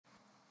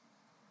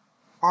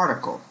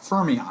Article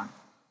Fermion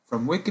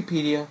from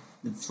Wikipedia,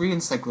 the free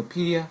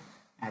encyclopedia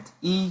at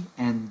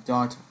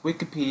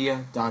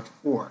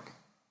en.wikipedia.org.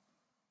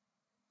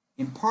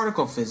 In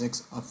particle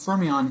physics, a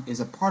fermion is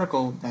a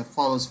particle that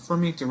follows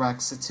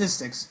Fermi-Dirac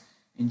statistics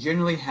and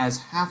generally has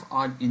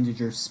half-odd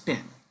integer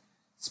spin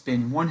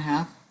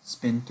 1/2,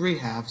 spin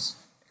 3/2,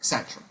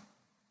 etc.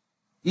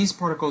 These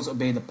particles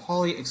obey the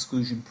Pauli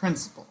exclusion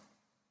principle.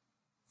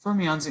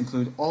 Fermions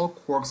include all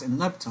quarks and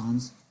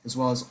leptons, as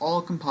well as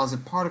all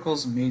composite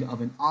particles made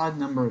of an odd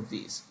number of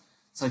these,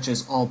 such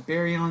as all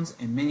baryons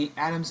and many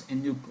atoms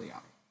and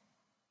nuclei.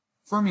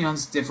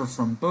 Fermions differ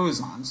from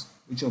bosons,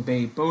 which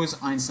obey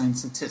Bose-Einstein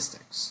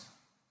statistics.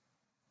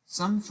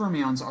 Some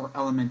fermions are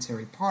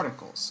elementary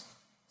particles,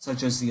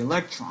 such as the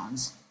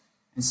electrons,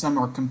 and some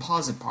are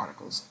composite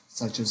particles,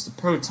 such as the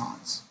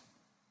protons.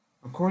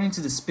 According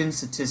to the spin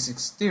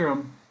statistics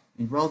theorem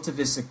in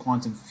relativistic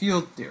quantum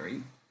field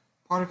theory,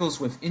 particles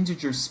with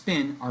integer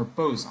spin are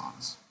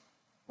bosons,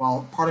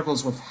 while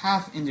particles with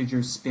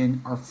half-integer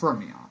spin are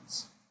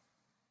fermions.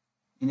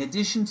 In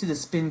addition to the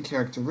spin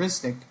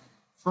characteristic,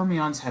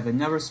 fermions have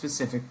another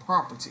specific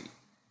property.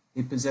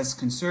 They possess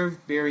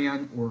conserved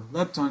baryon or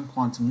lepton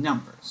quantum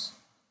numbers.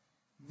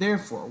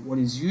 Therefore, what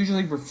is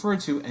usually referred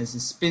to as the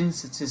spin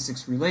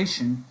statistics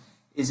relation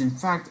is in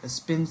fact a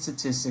spin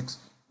statistics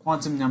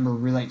quantum number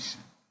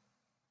relation.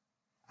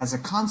 As a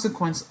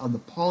consequence of the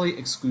Pauli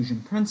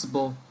exclusion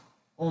principle,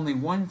 only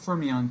one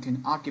fermion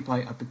can occupy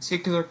a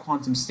particular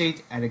quantum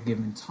state at a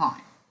given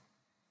time.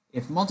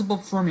 If multiple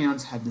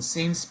fermions have the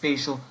same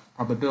spatial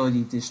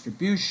probability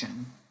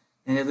distribution,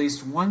 then at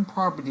least one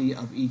property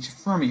of each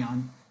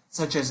fermion,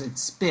 such as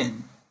its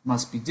spin,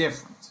 must be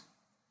different.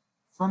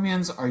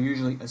 Fermions are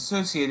usually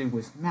associated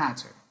with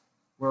matter,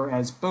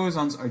 whereas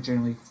bosons are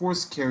generally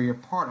force carrier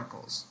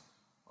particles,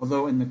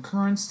 although in the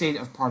current state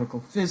of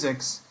particle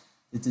physics,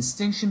 the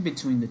distinction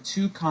between the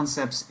two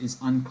concepts is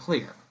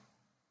unclear.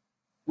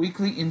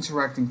 Weakly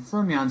interacting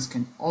fermions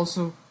can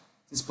also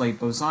display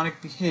bosonic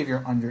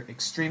behavior under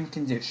extreme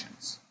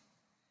conditions.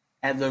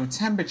 At low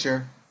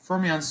temperature,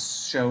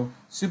 fermions show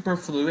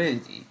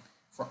superfluidity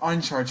for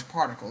uncharged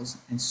particles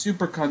and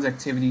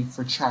superconductivity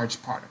for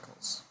charged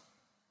particles.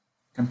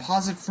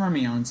 Composite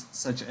fermions,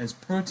 such as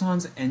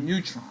protons and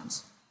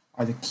neutrons,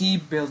 are the key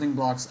building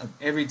blocks of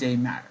everyday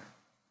matter.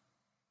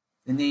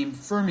 The name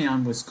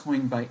fermion was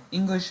coined by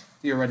English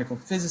theoretical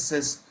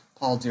physicist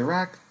Paul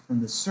Dirac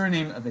from the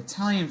surname of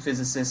Italian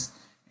physicist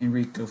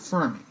Enrico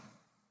Fermi.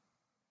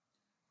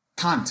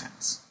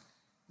 Contents.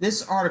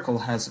 This article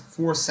has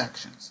 4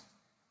 sections.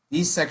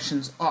 These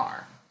sections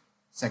are: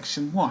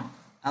 Section 1,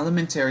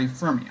 Elementary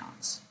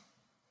fermions.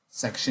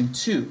 Section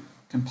 2,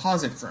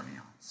 Composite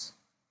fermions.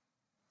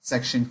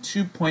 Section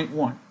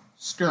 2.1,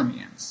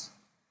 Skyrmions.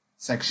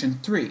 Section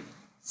 3,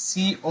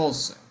 See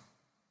also.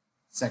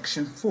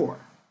 Section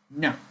 4,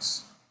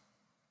 Notes.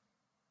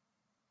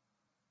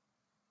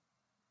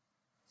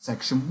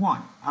 Section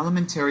 1,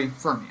 Elementary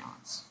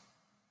fermions.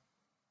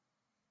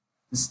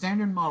 The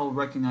Standard Model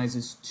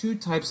recognizes 2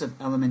 types of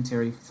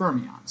elementary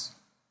fermions,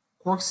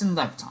 quarks and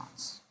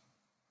leptons.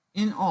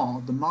 In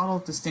all, the model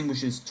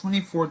distinguishes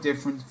 24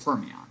 different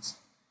fermions.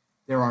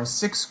 There are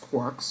 6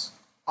 quarks,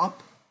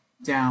 up,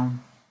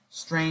 down,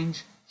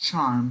 strange,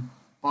 charm,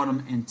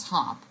 bottom, and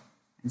top,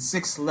 and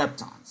 6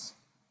 leptons,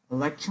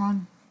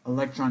 electron,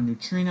 electron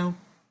neutrino,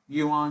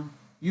 muon,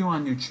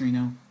 muon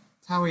neutrino,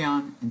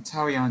 tauion, and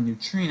tauion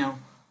neutrino,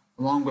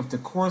 along with the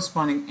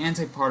corresponding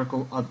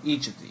antiparticle of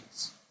each of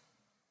these.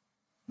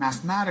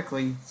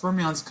 Mathematically,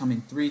 fermions come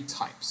in 3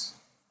 types: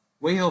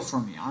 Weyl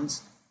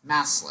fermions,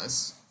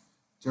 massless,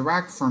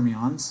 Dirac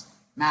fermions,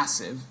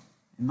 massive,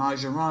 and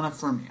Majorana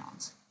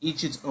fermions,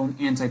 each its own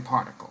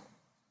antiparticle.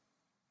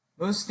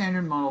 Most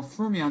Standard Model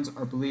fermions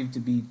are believed to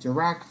be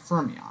Dirac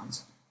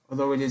fermions,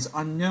 although it is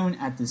unknown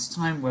at this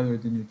time whether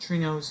the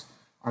neutrinos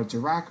are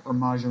Dirac or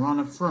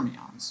Majorana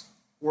fermions,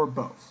 or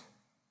both.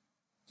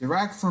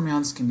 Dirac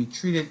fermions can be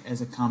treated as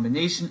a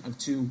combination of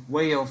 2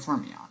 Weyl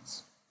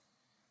fermions.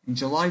 In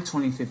July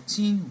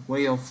 2015,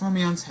 Weyl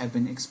fermions have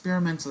been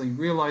experimentally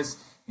realized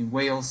in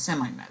Weyl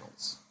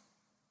semimetals.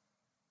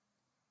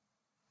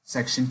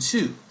 Section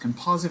 2,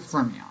 Composite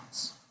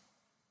fermions.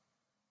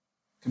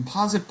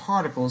 Composite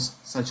particles,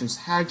 such as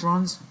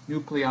hadrons,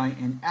 nuclei,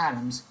 and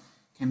atoms,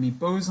 can be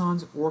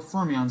bosons or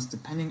fermions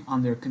depending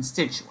on their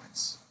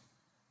constituents.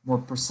 More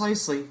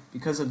precisely,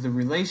 because of the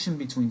relation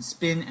between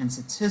spin and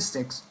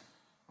statistics,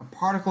 a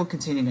particle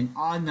containing an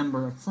odd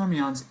number of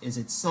fermions is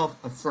itself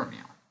a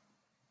fermion.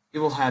 It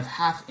will have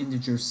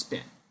half-integer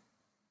spin.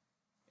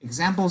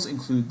 Examples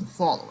include the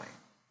following.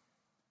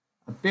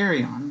 A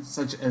baryon,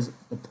 such as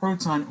the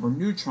proton or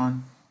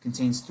neutron,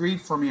 contains 3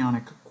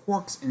 fermionic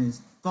quarks and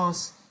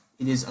thus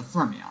it is a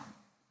fermion.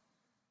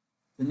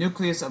 The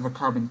nucleus of a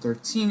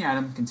carbon-13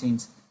 atom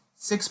contains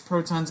 6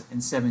 protons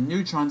and 7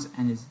 neutrons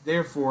and is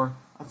therefore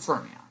a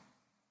fermion.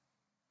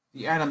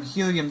 The atom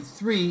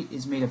helium-3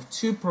 is made of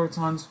 2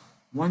 protons,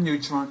 1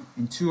 neutron,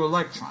 and 2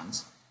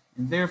 electrons,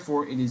 and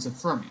therefore it is a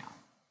fermion.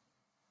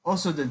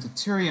 Also, the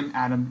deuterium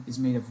atom is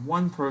made of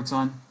 1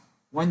 proton,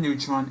 1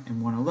 neutron,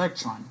 and 1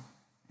 electron,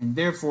 and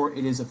therefore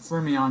it is a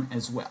fermion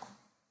as well.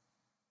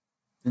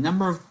 The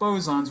number of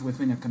bosons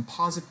within a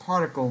composite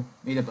particle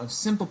made up of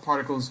simple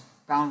particles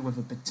bound with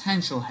a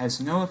potential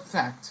has no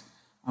effect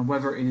on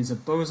whether it is a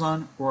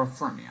boson or a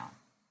fermion.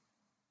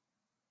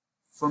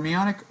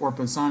 Fermionic or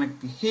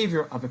bosonic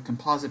behavior of a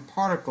composite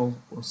particle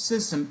or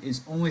system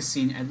is only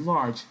seen at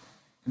large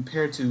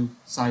compared to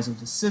size of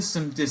the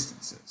system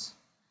distances.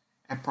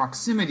 At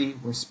proximity,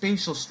 where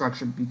spatial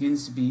structure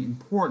begins to be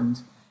important,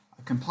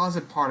 a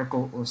composite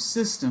particle or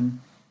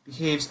system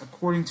behaves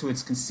according to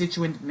its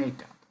constituent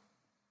makeup.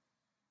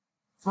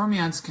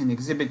 Fermions can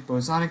exhibit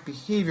bosonic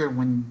behavior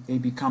when they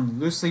become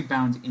loosely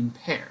bound in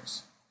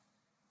pairs.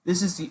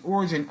 This is the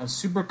origin of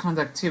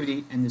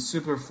superconductivity and the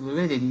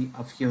superfluidity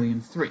of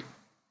helium-3.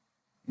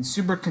 In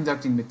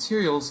superconducting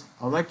materials,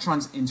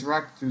 electrons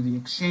interact through the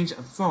exchange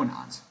of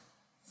phonons,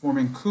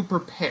 forming Cooper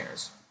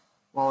pairs,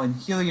 while in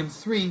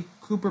helium-3,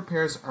 Cooper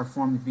pairs are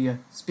formed via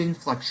spin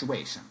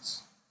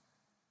fluctuations.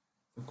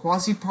 The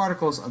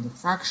quasi-particles of the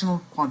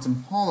fractional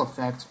quantum Hall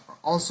effect are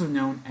also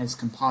known as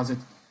composite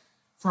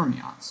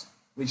fermions,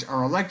 which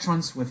are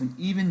electrons with an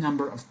even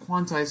number of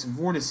quantized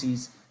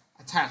vortices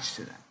attached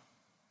to them.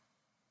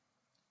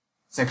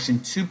 Section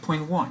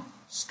 2.1,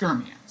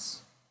 Skyrmions.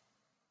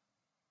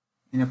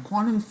 In a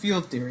quantum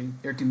field theory,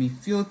 there can be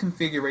field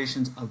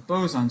configurations of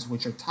bosons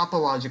which are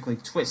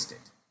topologically twisted.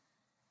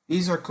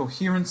 These are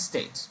coherent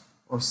states,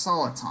 or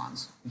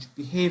solitons, which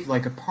behave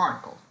like a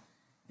particle,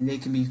 and they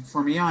can be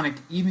fermionic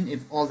even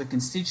if all the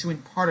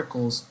constituent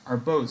particles are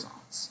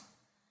bosons.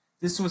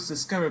 This was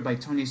discovered by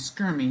Tony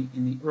Skyrmi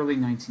in the early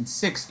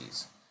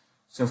 1960s,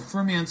 so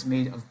fermions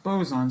made of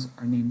bosons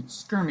are named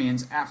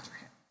skyrmions after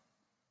him.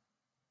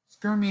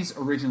 Skyrmi's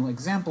original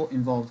example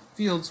involved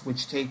fields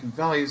which take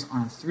values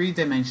on a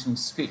three-dimensional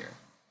sphere,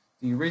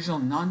 the original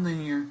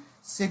nonlinear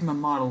sigma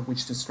model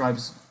which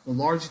describes the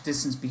large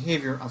distance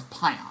behavior of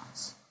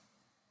pions.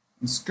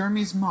 In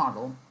Skyrmi's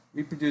model,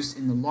 reproduced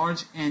in the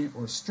large N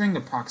or string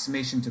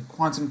approximation to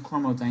quantum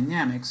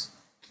chromodynamics,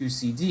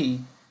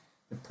 QCD,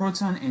 the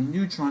proton and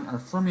neutron are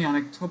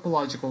fermionic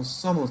topological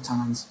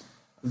solitons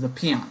of the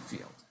pion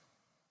field.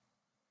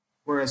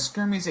 Whereas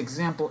Skyrmi's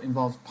example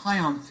involved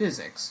pion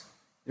physics,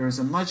 there is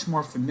a much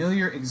more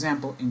familiar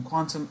example in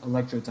quantum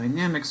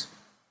electrodynamics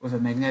with a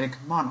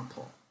magnetic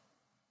monopole.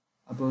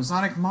 A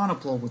bosonic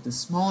monopole with the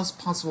smallest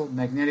possible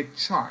magnetic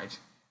charge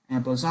and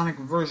a bosonic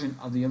version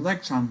of the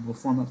electron will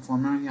form a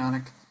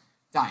fermionic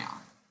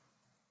dion.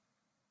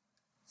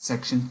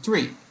 Section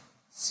 3.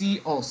 See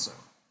also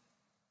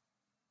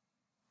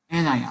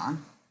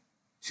anion,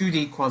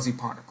 2D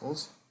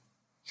quasiparticles,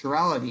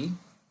 chirality,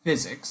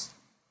 physics,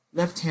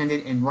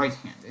 left-handed and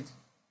right-handed,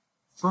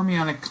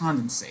 fermionic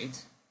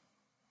condensate,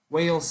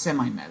 Weyl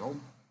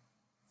semimetal,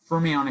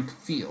 fermionic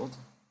field,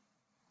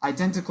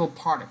 identical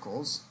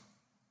particles,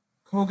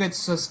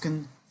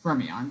 Koget-Susskind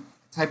fermion,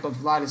 type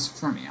of lattice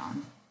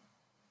fermion,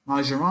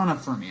 Majorana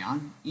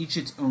fermion, each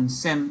its own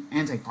SEM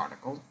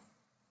antiparticle,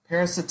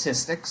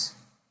 parastatistics,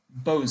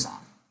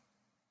 boson.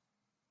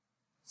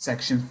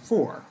 Section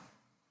 4.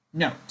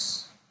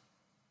 Notes.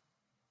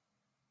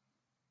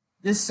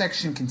 This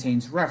section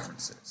contains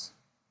references.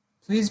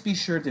 Please be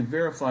sure to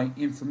verify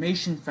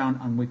information found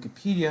on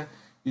Wikipedia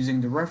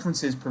using the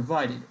references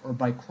provided or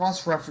by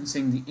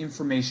cross-referencing the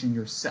information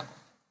yourself.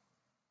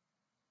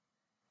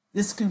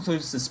 This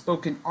concludes the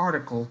spoken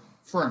article,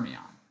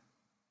 Fermion.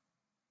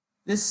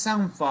 This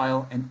sound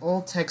file and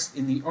all text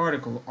in the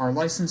article are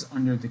licensed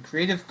under the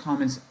Creative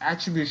Commons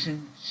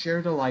Attribution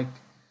Shared Alike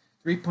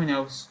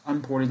 3.0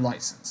 Unported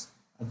License,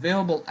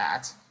 available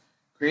at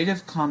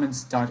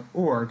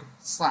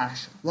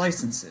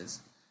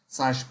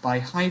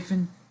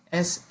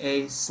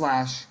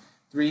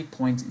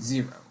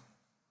creativecommons.org/licenses/by-SA/3.0.